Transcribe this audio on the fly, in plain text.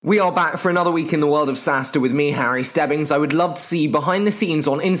We are back for another week in the world of SaaStr with me, Harry Stebbings. I would love to see you behind the scenes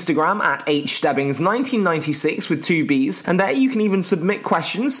on Instagram at hstebbings1996 with 2 Bs, and there you can even submit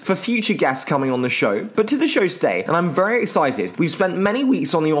questions for future guests coming on the show. But to the show today, and I'm very excited, we've spent many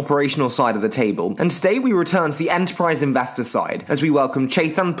weeks on the operational side of the table, and today we return to the enterprise investor side as we welcome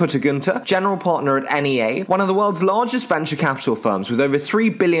Chetan Puttagunta, general partner at NEA, one of the world's largest venture capital firms with over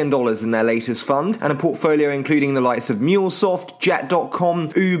 $3 billion in their latest fund, and a portfolio including the likes of MuleSoft, Jet.com,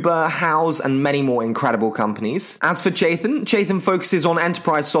 Uber, House, and many more incredible companies. As for Chetan focuses on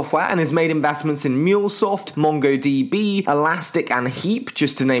enterprise software and has made investments in MuleSoft, MongoDB, Elastic, and Heap,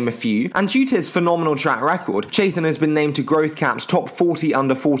 just to name a few. And due to his phenomenal track record, Chetan has been named to GrowthCap's top 40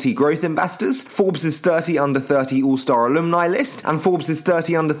 under 40 growth investors, Forbes' 30 under 30 all-star alumni list, and Forbes'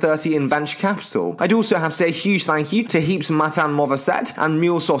 30 under 30 in venture capital. I'd also have to say a huge thank you to Heap's Matan Movaset and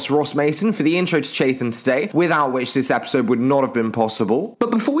MuleSoft's Ross Mason for the intro to Chetan today, without which this episode would not have been possible. But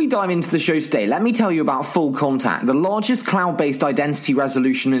before we dive into the show today, let me tell you about Full Contact, the largest cloud-based identity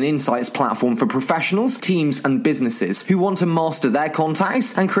resolution and insights platform for professionals, teams, and businesses who want to master their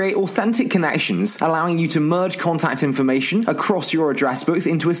contacts and create authentic connections, allowing you to merge contact information across your address books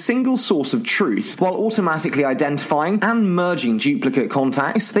into a single source of truth, while automatically identifying and merging duplicate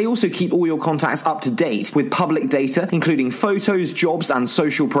contacts. They also keep all your contacts up to date with public data, including photos, jobs, and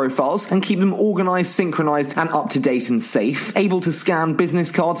social profiles, and keep them organized, synchronized, and up to date and safe. Able to scan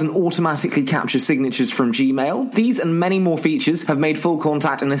business cards and automatically capture signatures from Gmail. These and many more features have made Full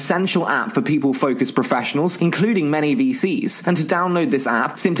Contact an essential app for people-focused professionals, including many VCs. And to download this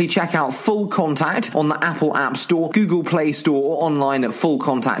app, simply check out Full Contact on the Apple App Store, Google Play Store, or online at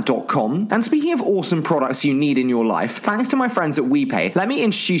fullcontact.com. And speaking of awesome products you need in your life, thanks to my friends at WePay, let me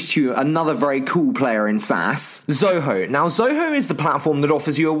introduce to you another very cool player in SaaS, Zoho. Now, Zoho is the platform that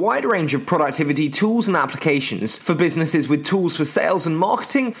offers you a wide range of productivity tools and applications for businesses with tools for sales and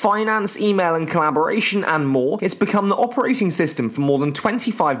marketing, finance, email and collaboration, and more. It's become the operating system for more than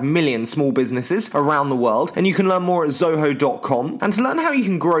 25 million small businesses around the world, and you can learn more at zoho.com. And to learn how you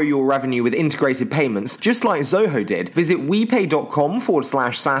can grow your revenue with integrated payments, just like Zoho did, visit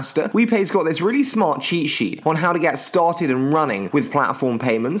wepay.com/SaaStr. WePay's got this really smart cheat sheet on how to get started and running with platform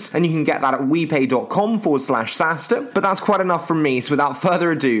payments, and you can get that at wepay.com/SaaStr. But that's quite enough from me, so without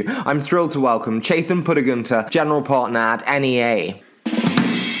further ado, I'm thrilled to welcome Chetan Puttagunta, general partner at NEA.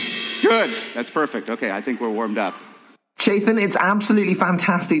 Good. That's perfect. Okay, I think we're warmed up. Chetan, it's absolutely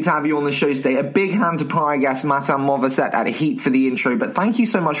fantastic to have you on the show today. A big hand to prior guest Matan Movaset at Heap for the intro, but thank you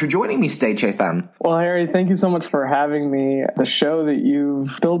so much for joining me today, Chetan. Well, Harry, thank you so much for having me. The show that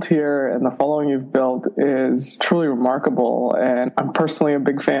you've built here and the following you've built is truly remarkable, and I'm personally a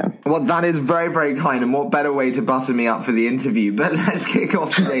big fan. Well, that is very, very kind, and what better way to butter me up for the interview. But let's kick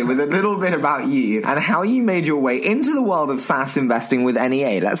off today with a little bit about you and how you made your way into the world of SaaS investing with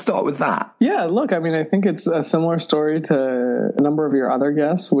NEA. Let's start with that. Yeah, look, I mean, I think it's a similar story to a number of your other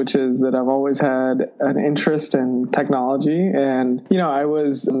guests, which is that I've always had an interest in technology. And, you know, I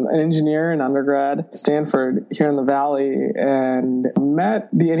was an engineer in undergrad at Stanford here in the Valley and met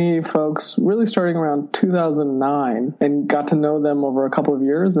the NEA folks really starting around 2009 and got to know them over a couple of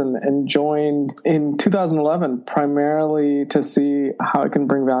years and joined in 2011 primarily to see how it can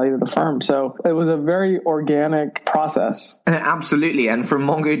bring value to the firm. So it was a very organic process. Absolutely. And from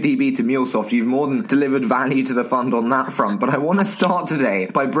MongoDB to MuleSoft, you've more than delivered value to the fund on that front. But I want to start today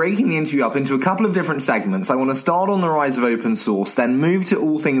by breaking the interview up into a couple of different segments. I want to start on the rise of open source, then move to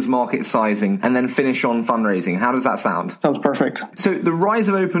all things market sizing, and then finish on fundraising. How does that sound? Sounds perfect. So the rise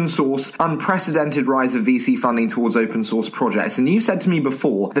of open source, unprecedented rise of VC funding towards open source projects. And you said to me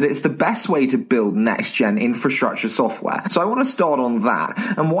before that it's the best way to build next-gen infrastructure software. So I want to start on that.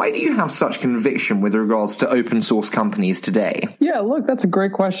 And why do you have such conviction with regards to open source companies today? Yeah, look, that's a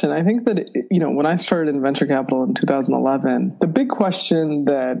great question. I think that, you know, when I started in venture capital in 2011, the big question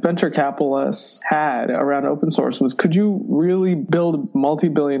that venture capitalists had around open source was, could you really build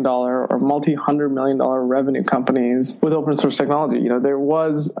multi-billion-dollar or multi-hundred-million-dollar revenue companies with open source technology? You know, there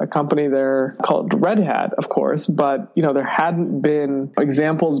was a company there called Red Hat, of course, but, you know, there hadn't been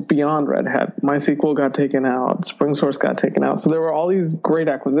examples beyond Red Hat. MySQL got taken out, SpringSource got taken out. So there were all these great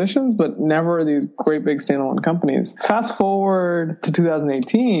acquisitions, but never these great big standalone companies. Fast forward to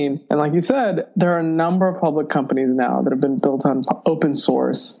 2018, and like you said, there are a number of public companies now that have been built on open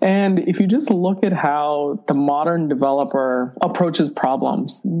source. And if you just look at how the modern developer approaches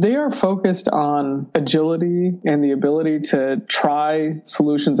problems, they are focused on agility and the ability to try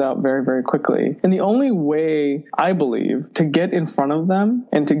solutions out very, very quickly. And the only way, I believe, to get in front of them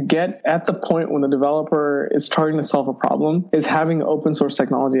and to get at the point when the developer is starting to solve a problem is having open source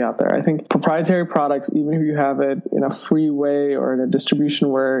technology out there. I think proprietary products, even if you have it in a free way or in a distribution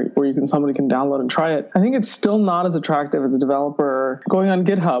where somebody can download and try it, I think it's still not as attractive as a developer going on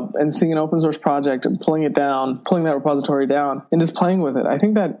GitHub and seeing an open source project and pulling it down, pulling that repository down and just playing with it. I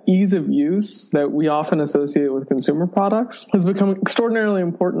think that ease of use that we often associate with consumer products has become extraordinarily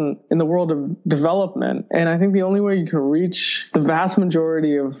important in the world of development. And I think the only way you can reach the vast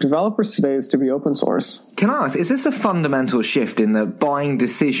majority of developers today is to be open source. Can I ask, is this a fundamental shift in the buying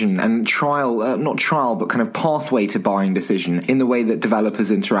decision and not trial, but kind of pathway to buying decision in the way that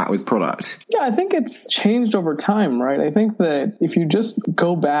developers interact with product? Yeah, I think it's changed over time, right? I think that if you just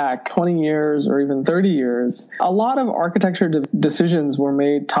go back 20 years or even 30 years, a lot of architecture decisions were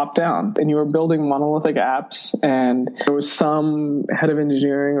made top down, and you were building monolithic apps, and there was some head of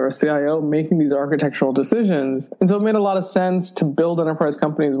engineering or a CIO making these architectural decisions. And so it made a lot of sense to build enterprise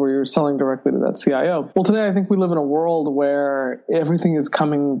companies where you're selling directly to that CIO. Well, today I think we live in a world where everything is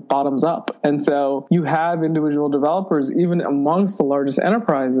coming bottoms up. And so you have individual developers, even amongst the largest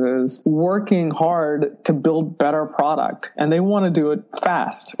enterprises, working hard to build better product. And they want to do it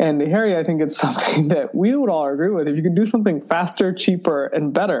fast. And Harry, I think it's something that we would all agree with. If you could do something faster, cheaper,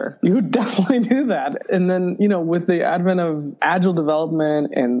 and better, you would definitely do that. And then, with the advent of agile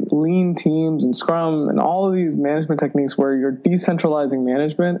development and lean teams and Scrum and all of these management techniques where you're decentralizing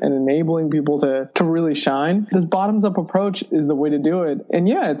management and enabling people to really shine, this bottoms-up approach is the way to do it. And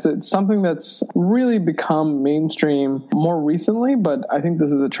yeah, it's something that's really become mainstream more recently, but I think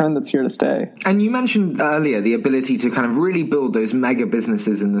this is a trend that's here to stay. And you mentioned earlier the ability to kind of really build those mega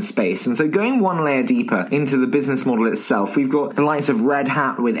businesses in the space. And so going one layer deeper into the business model itself, we've got the likes of Red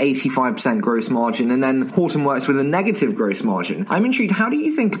Hat with 85% gross margin, and then Hortonworks with a negative gross margin. I'm intrigued, how do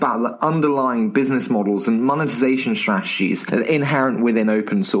you think about the underlying business models and monetization strategies inherent within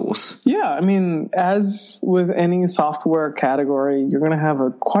open source? Yeah, I mean, as with any software category, you're going to have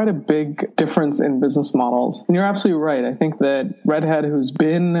quite a big difference in business models. And you're absolutely right. I think that Red Hat, who's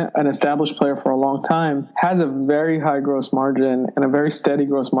been an established player for a long time, has a very high gross margin and a very steady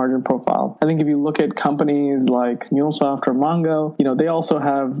gross margin profile. I think if you look at companies like MuleSoft or Mongo, they also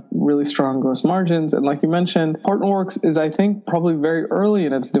have really strong gross margins. And like you mentioned, Hortonworks is, I think, probably very early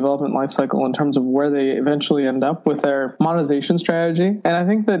in its development lifecycle in terms of where they eventually end up with their monetization strategy. And I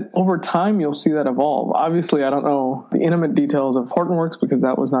think that over time, you'll see that evolve. Obviously, I don't know the intimate details of Hortonworks because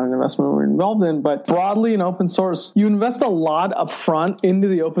that was not an investment we were involved in, but broadly in open source, you invest a lot up front into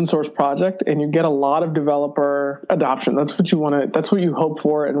the open source project and you get a lot of developer adoption. That's what you want that's what you hope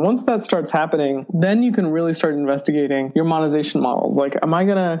for. And once that starts happening, then you can really start investigating your monetization models. Like, am I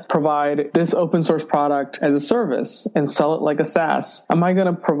going to provide this open source product as a service and sell it like a SaaS? Am I going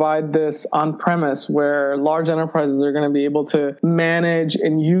to provide this on premise where large enterprises are going to be able to manage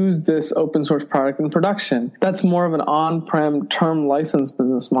and use this open source product in production? That's more of an on-prem term license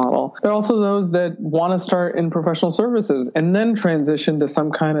business model. There are also those that want to start in professional services and then transition to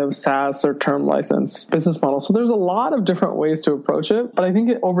some kind of SaaS or term license business model. So there's a lot of different ways to approach it. But I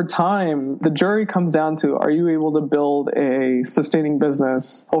think over time, the jury comes down to, are you able to build a sustaining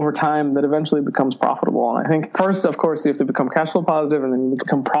business over time that eventually becomes profitable? And I think first, of course, you have to become cash flow positive and then you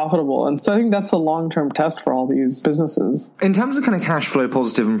become profitable. And so I think that's the long-term test for all these businesses. In terms of kind of cash flow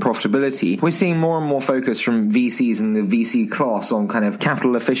positive and profitability, we're seeing more and more focus from VCs and the VC class on kind of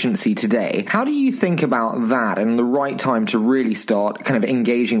capital efficiency today. How do you think about that and the right time to really start kind of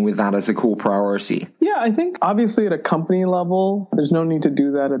engaging with that as a core priority? Yeah, I think obviously at a company level, there's no need to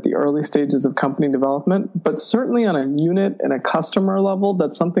do that at the early stages of company development, but certainly on a unit and a customer level,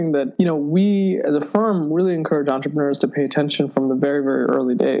 that's something that, we as a firm really encourage entrepreneurs to pay attention from the very, very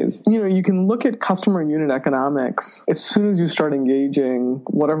early days. You can look at customer unit economics as soon as you start engaging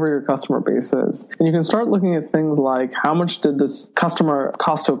whatever your customer base is. And you can start looking at things like, how much did this customer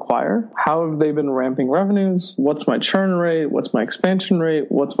cost to acquire? How have they been ramping revenues? What's my churn rate? What's my expansion rate?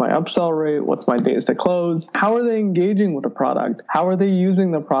 What's my upsell rate? What's my days to close? How are they engaging with the product? How are they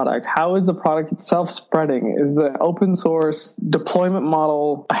using the product? How is the product itself spreading? Is the open source deployment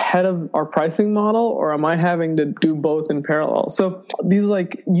model ahead of our pricing model, or am I having to do both in parallel? So these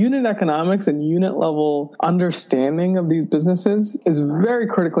unit economics and unit level understanding of these businesses is very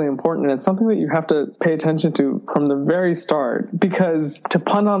critically important. And it's something that you have to pay attention to from the very start, because to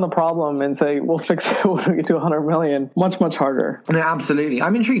punt on the problem and say, we'll fix it when we get to 100 million, much, much harder. No, absolutely.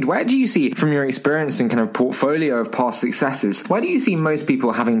 I'm intrigued. Where do you see, from your experience experience and kind of portfolio of past successes, why do you see most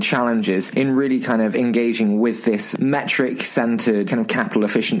people having challenges in really kind of engaging with this metric-centered kind of capital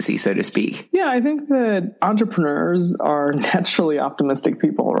efficiency, so to speak? Yeah, I think that entrepreneurs are naturally optimistic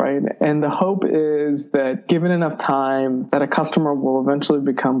people, right? And the hope is that given enough time, that a customer will eventually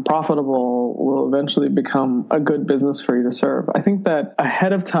become profitable, will eventually become a good business for you to serve. I think that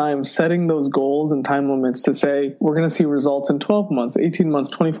ahead of time, setting those goals and time limits to say, we're going to see results in 12 months, 18 months,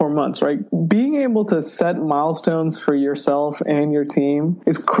 24 months, right? Being able to set milestones for yourself and your team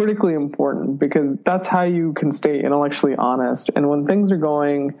is critically important, because that's how you can stay intellectually honest. And when things are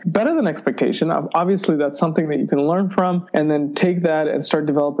going better than expectation, obviously that's something that you can learn from and then take that and start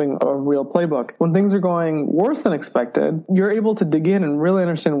developing a real playbook. When things are going worse than expected, you're able to dig in and really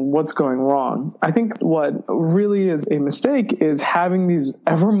understand what's going wrong. I think what really is a mistake is having these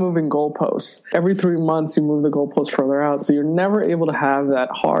ever-moving goalposts. Every 3 months, you move the goalposts further out. So you're never able to have that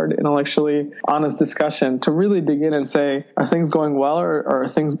hard, intellectually honest discussion to really dig in and say, are things going well or are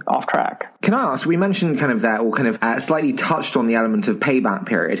things off track? Can I ask, we mentioned kind of that, or kind of slightly touched on the element of payback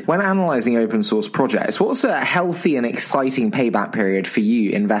period. When analyzing open source projects, what's a healthy and exciting payback period for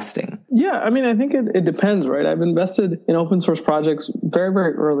you investing? Yeah, I mean, I think it depends, right? I've invested in open source projects very,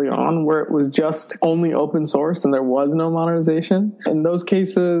 very early on where it was just only open source and there was no monetization. In those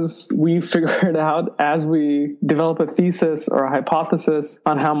cases, we figure it out as we develop a thesis or a hypothesis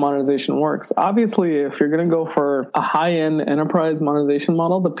on how monetization works. Obviously, if you're going to go for a high-end enterprise monetization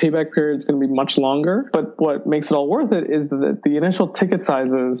model, the payback period is going to be much longer. But what makes it all worth it is that the initial ticket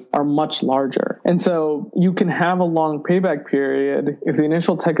sizes are much larger. And so you can have a long payback period if the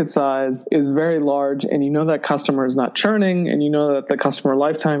initial ticket size is very large and you know that customer is not churning and you know that the customer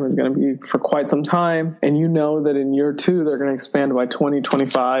lifetime is going to be for quite some time. And you know that in year 2, they're going to expand by 20,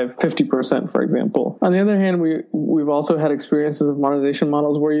 25, 50%, for example. On the other hand, we've also had experiences of monetization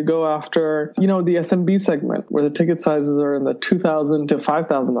models where you go after, the SMB segment where the ticket sizes are in the $2,000 to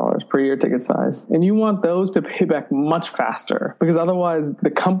 $5,000 per year ticket size. And you want those to pay back much faster because otherwise the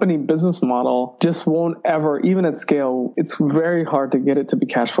company business model just won't ever, even at scale, it's very hard to get it to be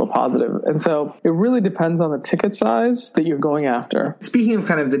cash flow positive. And so it really depends on the ticket size that you're going after. Speaking of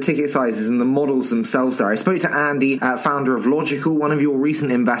kind of the ticket sizes and the models themselves there, I spoke to Andy, founder of Logical, one of your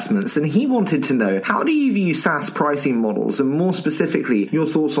recent investments, and he wanted to know, how do you view SaaS pricing models, and more specifically, your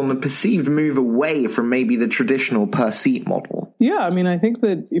thoughts on the perceived move away from maybe the traditional per seat model? Yeah, I mean, I think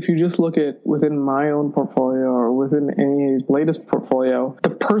that if you just look at within my own portfolio or within NEA's latest portfolio,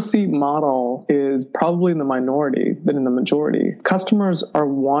 the per seat model is probably in the minority than in the majority. Customers are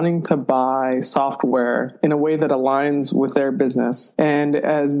wanting to buy software in a way that aligns with their business. And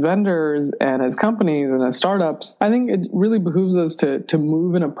as vendors and as companies and as startups, I think it really behooves us to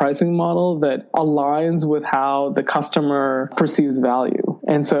move in a pricing model that aligns with how the customer perceives value.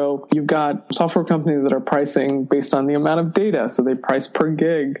 And so you've got software companies that are pricing based on the amount of data. So they price per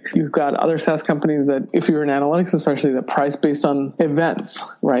gig. You've got other SaaS companies that, if you're in analytics especially, that price based on events,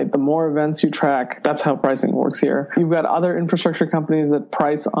 right? The more events you track, that's how pricing works here. You've got other infrastructure companies that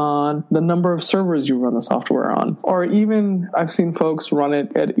price on the number of servers you run the software on. Or even, I've seen folks run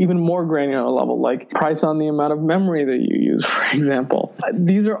it at even more granular level, like price on the amount of memory that you use, for example.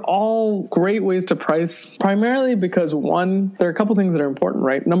 These are all great ways to price, primarily because one, there are a couple things that are important,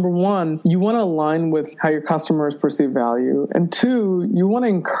 right? Number one, you want to align with how your customers perceive value. And two, you want to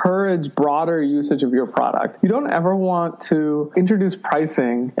encourage broader usage of your product. You don't ever want to introduce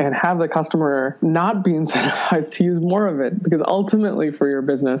pricing and have the customer not be incentivized to use more of it, because ultimately for your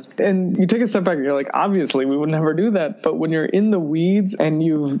business, and you take a step back and you're like, obviously we would never do that. But when you're in the weeds and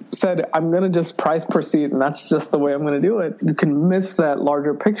you've said, I'm going to just price per seat and that's just the way I'm going to do it, you can miss that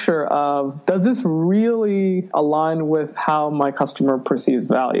larger picture of, does this really align with how my customer perceives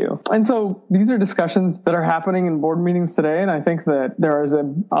value? And so these are discussions that are happening in board meetings today. And I think that there is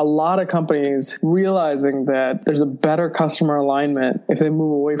a lot of companies realizing that there's a better customer alignment if they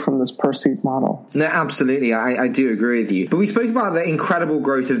move away from this per seat model. No, absolutely. I do agree with you. But we spoke about the incredible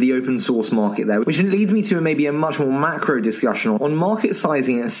growth of the open source market there, which leads me to maybe a much more macro discussion on market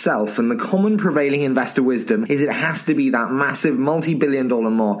sizing itself. And the common prevailing investor wisdom is it has to be that massive multi-billion-dollar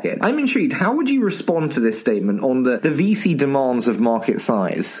market. I'm intrigued. How would you respond to this statement on the VC demands of market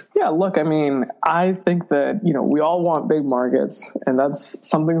size? Yeah, look, I mean, I think that, we all want big markets, and that's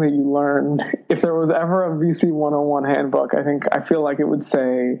something that you learn. If there was ever a VC 101 handbook, I feel like it would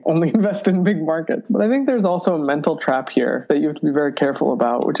say only invest in big markets. But I think there's also a mental trap here that you have to be very careful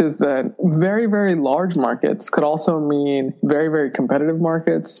about, which is that very, very large markets could also mean very, very competitive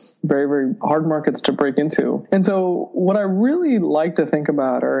markets, very, very hard markets to break into. And so what I really like to think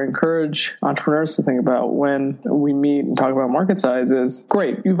about, or encourage entrepreneurs to think about when we meet and talk about market size, is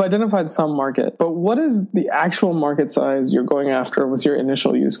great. You've identified some market, but what is the actual market size you're going after with your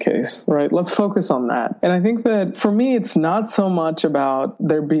initial use case, right? Let's focus on that. And I think that for me, it's not so much about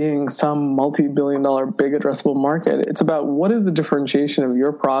there being some multi-billion-dollar big addressable market. It's about what is the differentiation of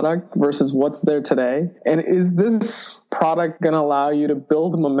your product versus what's there today. And is this product going to allow you to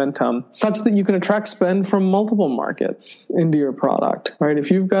build momentum such that you can attract spend from multiple markets into your product, right?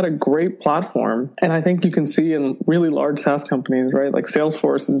 If you've got a great platform, and I think you can see in really large SaaS companies, right? Like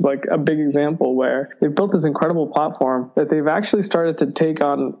Salesforce is like a big example where they've built this incredible platform that they've actually started to take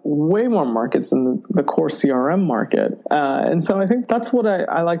on way more markets than the core CRM market. And so I think that's what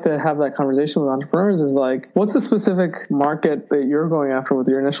I like to have that conversation with entrepreneurs is like, what's the specific market that you're going after with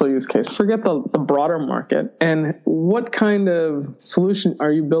your initial use case? Forget the broader market. And what kind of solution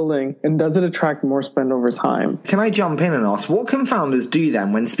are you building? And does it attract more spend over time? Can I jump in and ask, what can founders do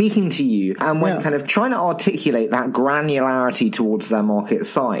then when speaking to you and when kind of trying to articulate that granularity towards their market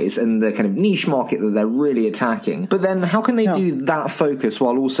size and the kind of niche market that they're really attacking? But then how can they do that focus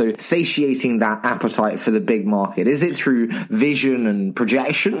while also satiating that appetite for the big market? Is it through vision and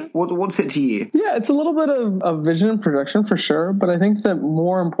projection? What's it to you? Yeah, it's a little bit of vision and projection for sure. But I think that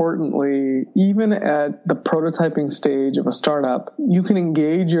more importantly, even at the prototyping stage of a startup, you can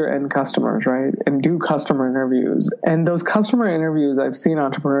engage your end customers, right? And do customer interviews. And those customer interviews I've seen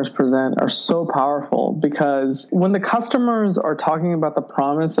entrepreneurs present are so powerful because when the customers are talking about the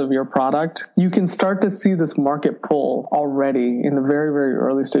promise of your product, you can start to see this market pull already in the very, very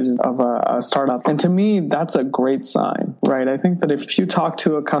early stages of a startup. And to me, that's a great sign, right? I think that if you talk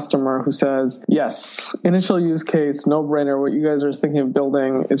to a customer who says, yes, initial use case, no brainer, what you guys are thinking of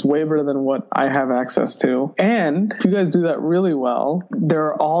building is way better than what I have access to. And if you guys do that really well, there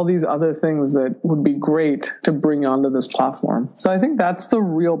are all these other things that would be great to bring onto this platform. So I think that's the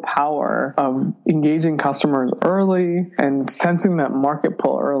real power of engaging customers early and sensing that market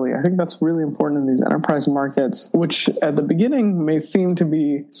pull early. I think that's really important in these enterprise markets, which at the beginning may seem to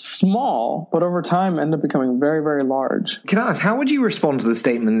be small, but over time end up becoming very, very large. Can I ask, how would you respond to the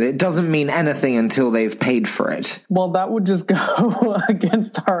statement that it doesn't mean anything until they've paid for it? Well, that would just go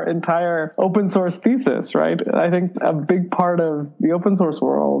against our entire open source thesis, right? I think a big part of the open source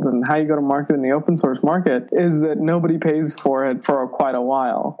world and how you go to market in the open source market is that nobody pays for it for quite a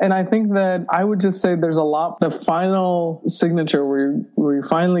while. And I think that I would just say there's a lot, the final signature where you're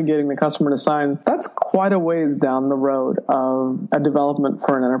finally getting the customer to sign, that's quite a ways down the road of a development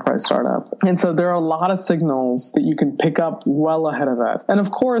for an enterprise startup. And so there are a lot of signals that you can pick up well ahead of that. And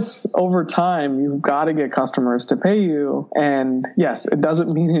of course, over time, you've got to get customers to pay you. And yes, it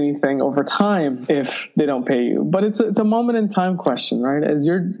doesn't mean anything over time if they don't pay you. But it's a moment in time question, right? As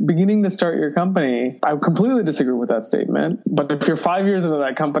you're beginning to start your company, I completely disagree with that statement. But if you're 5 years into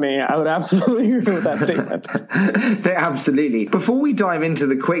that company, I would absolutely agree with that statement. Absolutely. Before we dive into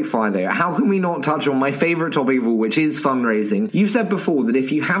the quickfire though, how can we not touch on my favorite topic of all, which is fundraising? You've said before that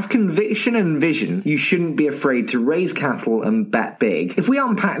if you have conviction and vision, you shouldn't be afraid to raise capital and bet big. If we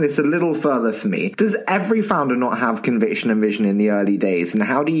unpack this a little further for me, does every founder not have conviction and vision in the early days? And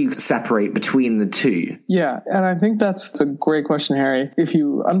how do you separate between the two? Yeah, and I think that's a great question, Harry. If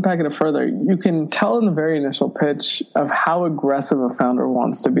you unpack it further, you can tell in the very initial pitch of how aggressive a founder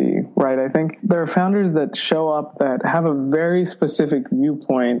wants to be, right? I think there are founders that show up that have a very specific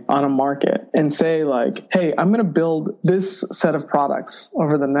viewpoint on a market and say like, hey, I'm going to build this set of products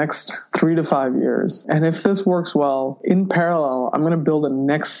over the next 3 to 5 years. And if this works well, in parallel, I'm going to build a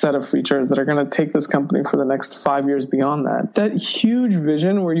next set of features that are going to take this company for the next 5 years beyond that. That huge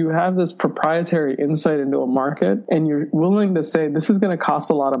vision where you have this proprietary insight into a market and you're willing to say, this is going to cost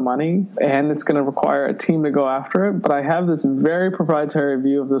a lot of money and it's going to require a team to go after it. But I have this very proprietary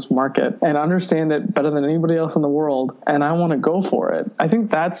view of this market and understand it better than anybody else in the world. And I want to go for it. I think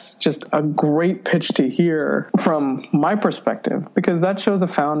that's just a great pitch to hear from my perspective, because that shows a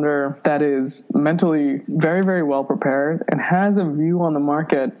founder that is mentally very, very well prepared and has a view on the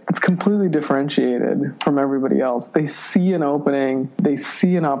market that's completely differentiated from everybody else. They see an opening, they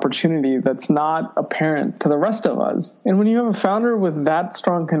see an opportunity that's not apparent to the rest of us. And when you have a founder with that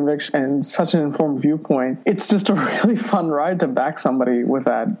strong conviction and such an informed viewpoint, it's just a really fun ride to back somebody with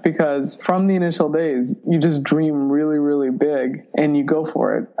that, because from the initial days, you just dream really, really big and you go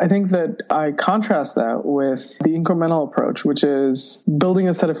for it. I think that I contrast that with the incremental approach, which is building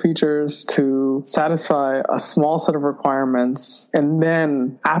a set of features to satisfy a small set of requirements. And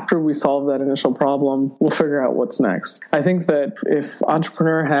then after we solve that initial problem, we'll figure out what's next. I think that if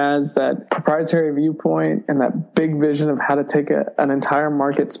entrepreneur has that proprietary viewpoint and that big vision of how to take an entire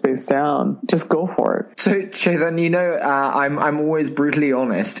market space down, just go for it. So, Chetan, I'm always brutally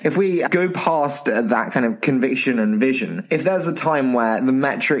honest. If we go past that kind of conviction and vision, if there's a time where the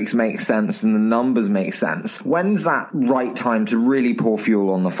metrics make sense and the numbers make sense, when's that right time to really pour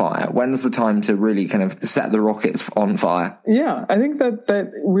fuel on the fire? When's the time to really kind of set the rockets on fire? Yeah, I think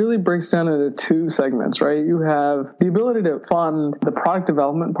that really breaks down into two segments, right? You have the ability to fund the product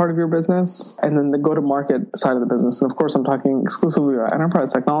development part of your business and then the go-to-market side of the business. And of course, I'm talking exclusively about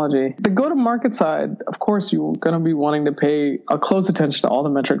enterprise technology. The go-to-market side, of course, you're going to be wanting to pay a close attention to all the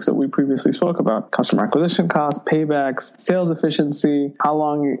metrics that we previously spoke about: customer acquisition costs, paybacks, sales efficiency, how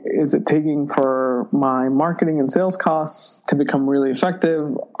long is it taking for my marketing and sales costs to become really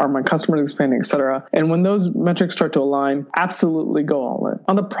effective? Are my customers expanding, et cetera? And when those metrics start to align, absolutely go all in.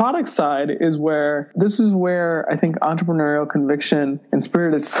 On the product side is where I think entrepreneurial conviction and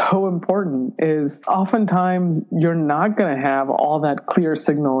spirit is so important. Is oftentimes you're not going to have all that clear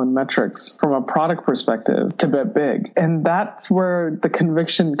signal and metrics from a product perspective to bet big. And that's where the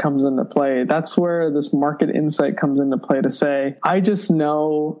conviction comes into play. That's where this market insight comes into play to say, I just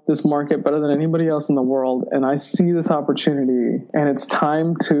know this market better than anybody else in the world, and I see this opportunity, and it's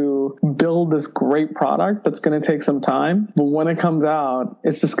time to build this great product that's going to take some time, but when it comes out,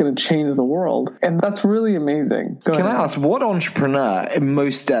 it's just going to change the world. And that's really amazing. Can I ask, what entrepreneur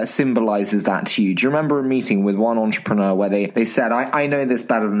most symbolizes that to you? Do you remember a meeting with one entrepreneur where they said, I know this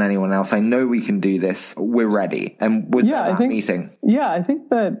better than anyone else. I know we can do this. We're ready. And was that meeting? Yeah, I think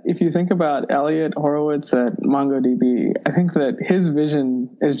that if you think about Elliot Horowitz at MongoDB, I think that his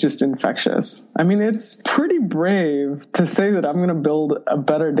vision is just infectious. I mean, it's pretty brave to say that I'm going to build a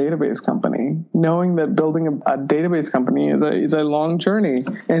better database company, knowing that building a database company is a long journey.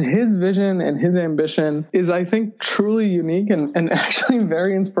 And his vision and his ambition is, I think, truly unique and actually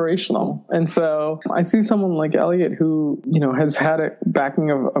very inspirational. And so I see someone like Elliot who, has had a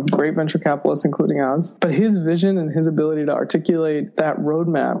backing of great venture capitalists, including us, but his vision and his ability to articulate that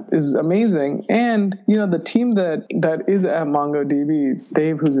roadmap is amazing. And, the team that is at MongoDB, it's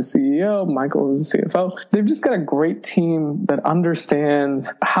Dave, who's the CEO, Michael, who's the CFO, they've just got a great team that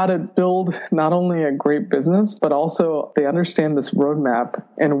understands how to build not only a great business, but also they understand this roadmap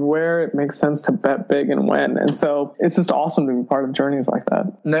and where it makes sense to bet big and win. And so it's just awesome to be part of journeys like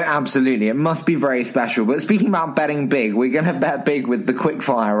that. No, absolutely. It must be very special. But speaking about betting big, we're going to bet big with the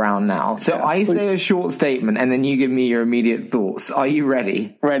quickfire round now. So I say a short statement and then you give me your immediate thoughts. Are you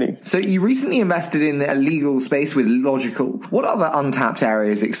ready? Ready. So you recently invested in a legal space with Logical. What other untapped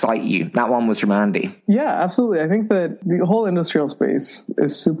areas excite you? That one was from Andy. Yeah, absolutely. I think that the whole industrial space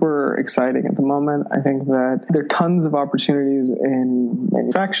is super exciting at the moment. I think that there are tons of opportunities in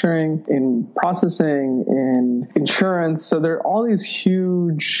manufacturing, in processing, in insurance. So there are all these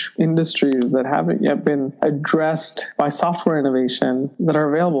huge industries that haven't yet been addressed by software innovation that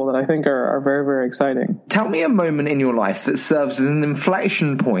are available that I think are very, very exciting. Tell me a moment in your life that serves as an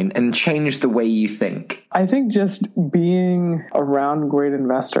inflection point and changed the way you think. I think just being around great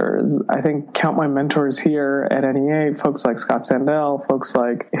investors. I think count my mentors here at NEA, folks like Scott Sandell, folks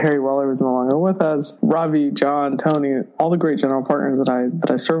like Harry Weller, who's no longer with us, Ravi, John, Tony, all the great general partners that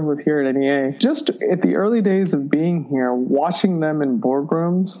I serve with here at NEA. Just at the early days of being here, watching them in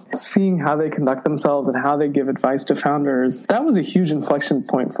boardrooms, seeing how they conduct themselves and how they give advice to founders, that was a huge inflection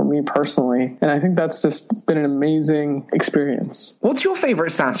point for me personally. And I think that's just been an amazing experience. What's your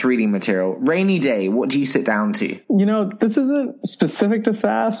favorite SaaS reading material? Rainy day, what do you sit down to? This isn't specific to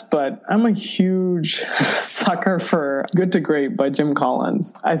SaaS, but I'm a huge sucker for Good to Great by Jim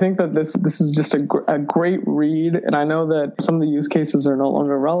Collins. I think that this is just a great read. And I know that some of the use cases are no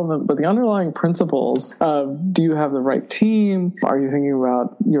longer relevant, but the underlying principles of, do you have the right team? Are you thinking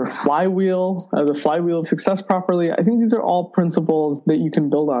about your flywheel, the flywheel of success properly? I think these are all principles that you can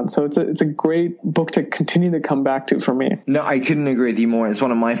build on. So it's a great book to continue to come back to for me. No, I couldn't agree with you more. It's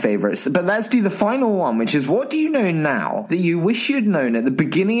one of my favorites. But let's do the final one, which is, what do you know now that you wish you'd known at the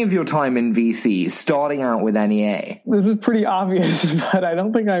beginning of your time in VC, starting out with NEA? This is pretty obvious, but I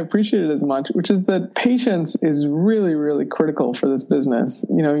don't think I appreciate it as much, which is that patience is really, really critical for this business.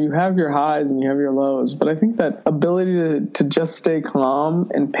 You have your highs and you have your lows, but I think that ability to just stay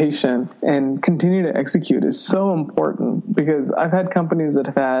calm and patient and continue to execute is so important, because I've had companies that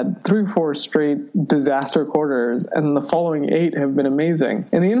have had 3 or 4 straight disaster quarters and the following 8 have been amazing.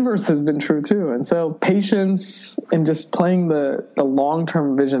 And the inverse has been true too. And so patience and just playing the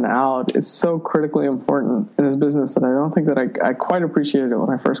long-term vision out is so critically important in this business that I don't think that I quite appreciated it when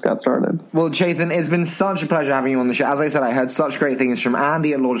I first got started. Well, Chetan, it's been such a pleasure having you on the show. As I said, I heard such great things from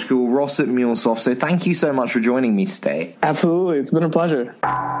Andy at Logical, Ross at MuleSoft, so thank you so much for joining me today. Absolutely. It's been a pleasure.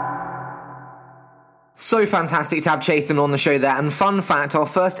 So fantastic to have Chetan on the show there, and fun fact, our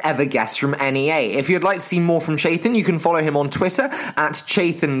first ever guest from NEA. If you'd like to see more from Chetan, you can follow him on Twitter at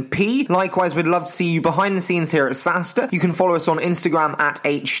ChetanP. Likewise, we'd love to see you behind the scenes here at SaaStr. You can follow us on Instagram at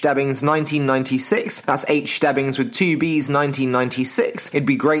hstebbings1996. That's hstebbings with 2 B's 1996. It'd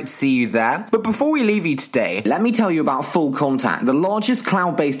be great to see you there. But before we leave you today, let me tell you about Full Contact, the largest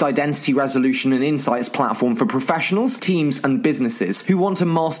cloud-based identity resolution and insights platform for professionals, teams, and businesses who want to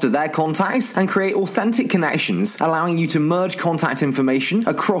master their contacts and create authentic connections, allowing you to merge contact information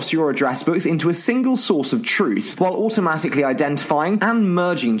across your address books into a single source of truth while automatically identifying and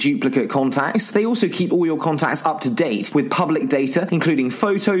merging duplicate contacts. They also keep all your contacts up to date with public data, including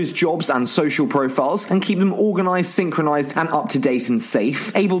photos, jobs, and social profiles, and keep them organized, synchronized, and up to date and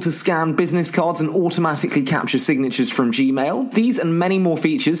safe. Able to scan business cards and automatically capture signatures from Gmail. These and many more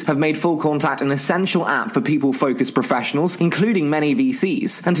features have made Full Contact an essential app for people-focused professionals, including many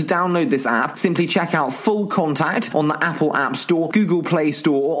VCs. And to download this app, simply check out Full Contact on the Apple App Store, Google Play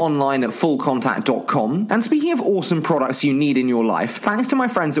Store, or online at fullcontact.com. And speaking of awesome products you need in your life, thanks to my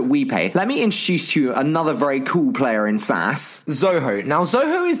friends at WePay, let me introduce to you another very cool player in SaaS, Zoho. Now,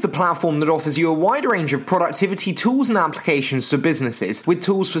 Zoho is the platform that offers you a wide range of productivity tools and applications for businesses, with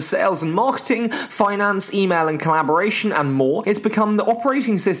tools for sales and marketing, finance, email and collaboration, and more. It's become the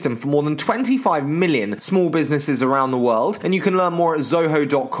operating system for more than 25 million small businesses around the world, and you can learn more at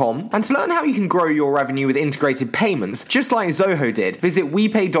zoho.com. And to learn how you can grow your revenue with integrated payments, just like Zoho did, visit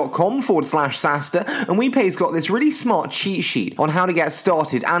wepay.com/SaaStr, and WePay's got this really smart cheat sheet on how to get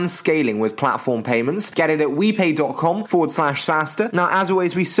started and scaling with platform payments. Get it at wepay.com/SaaStr. Now, as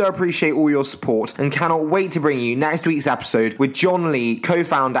always, we so appreciate all your support and cannot wait to bring you next week's episode with John Lee,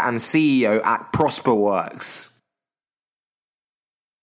 co-founder and CEO at Prosperworks.